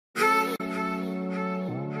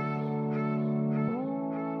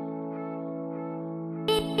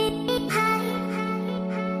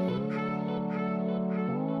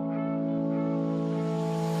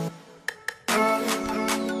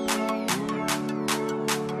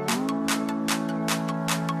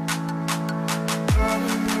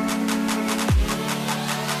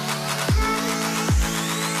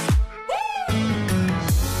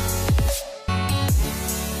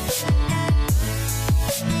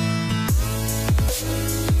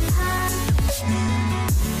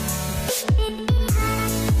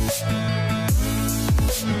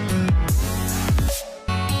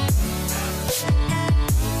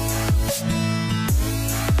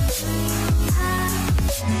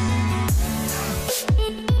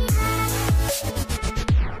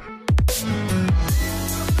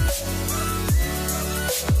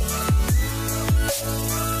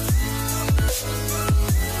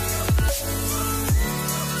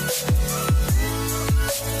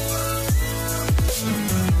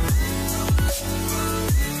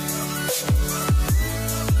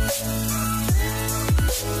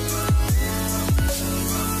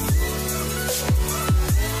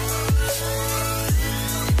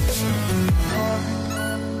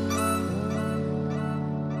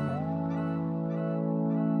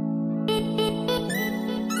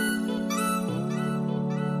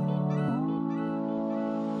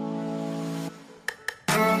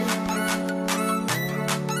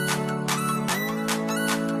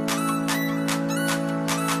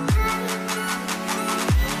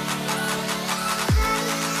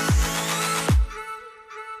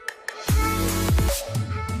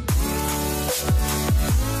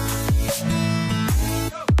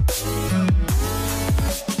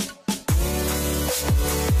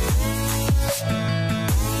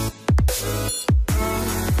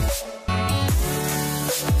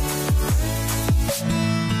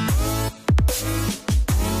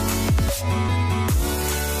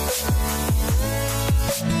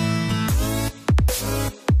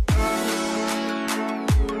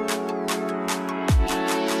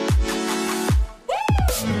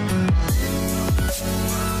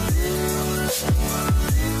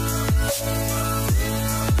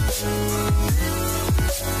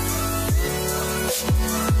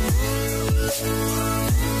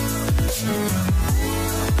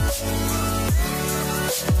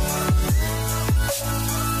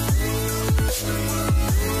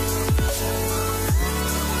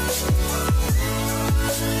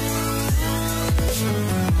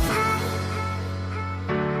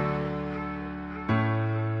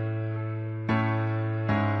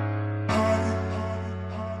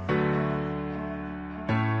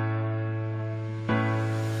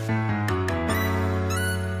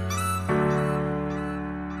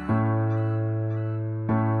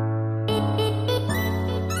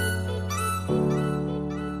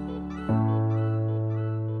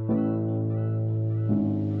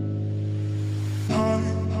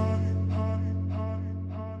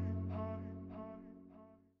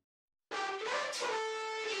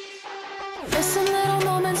Missing little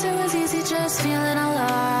moments, it was easy just feeling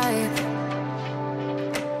alive.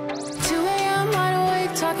 2 a.m. wide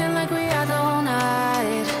awake, talking like we had the whole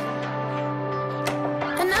night.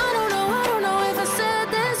 And I don't know if I said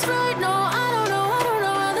this right. No, I don't know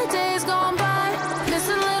how the days gone by.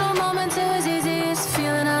 Missing little moments, it was easy just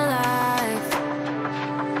feeling alive.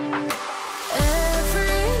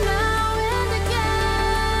 Every now and again,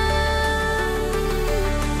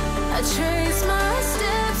 I trace my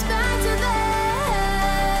steps back to then.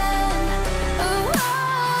 Oh,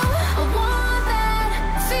 I want that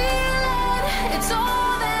feeling. It's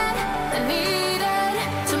all that I needed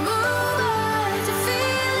to move on, to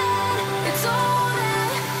feel it. It's all that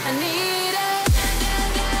I needed.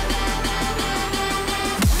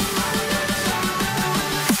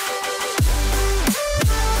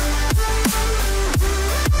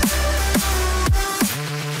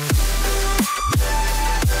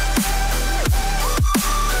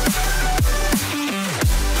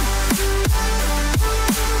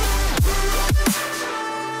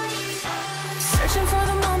 Searching for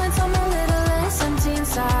the moments I'm a little less empty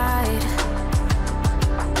inside.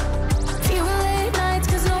 Fewer late nights,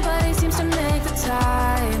 cause nobody seems to make the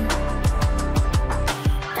time.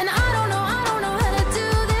 And I don't know how to do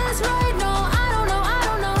this right. No, I don't know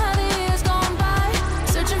how the years gone by.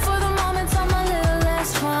 Searching for the moments I'm a little less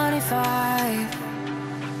 25.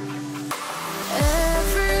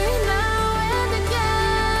 Every now and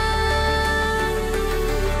again,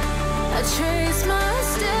 I trace my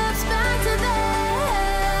steps back to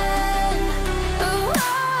then. Oh,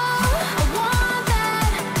 I want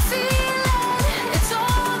that feeling. It's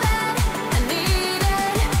all that I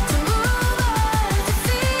needed to move on, to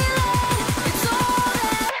feel it. It's all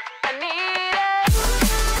that I needed.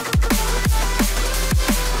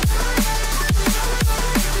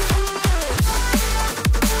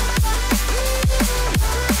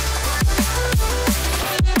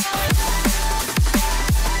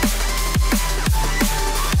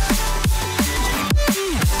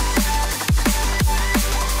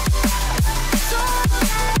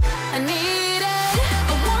 I need it.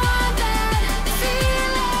 I want that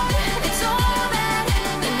feeling. It's all that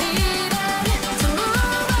I needed to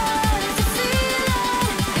move on, to feel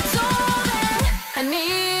it. It's all that I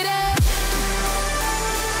needed.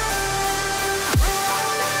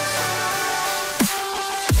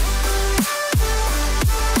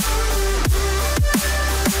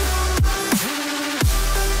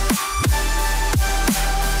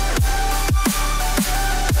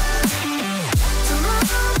 To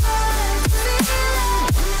move on, to feel it.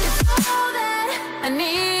 It's all that I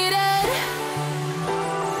needed.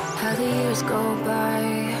 How the years go by,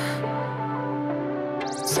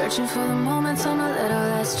 searching for the moments I'm a little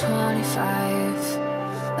less 25.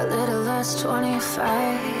 A little less 25.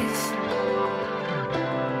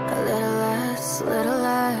 A little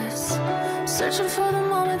less. Searching for the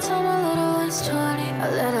moments I'm a little less 20. A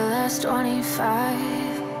little less 25.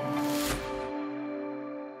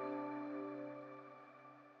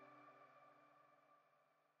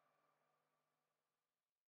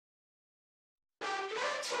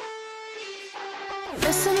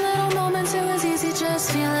 Missing little moments, it was easy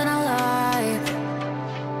just feeling alive.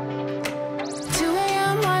 2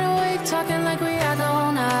 a.m. wide awake, talking like we had the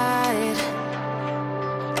whole night.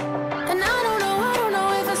 And I don't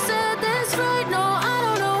know if I said this right. No, I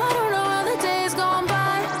don't know how the days gone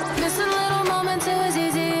by. Missing little moments, it was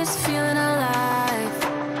easy just feeling alive.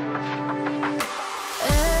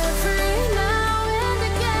 Every now and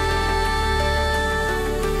again,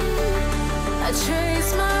 I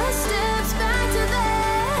trace my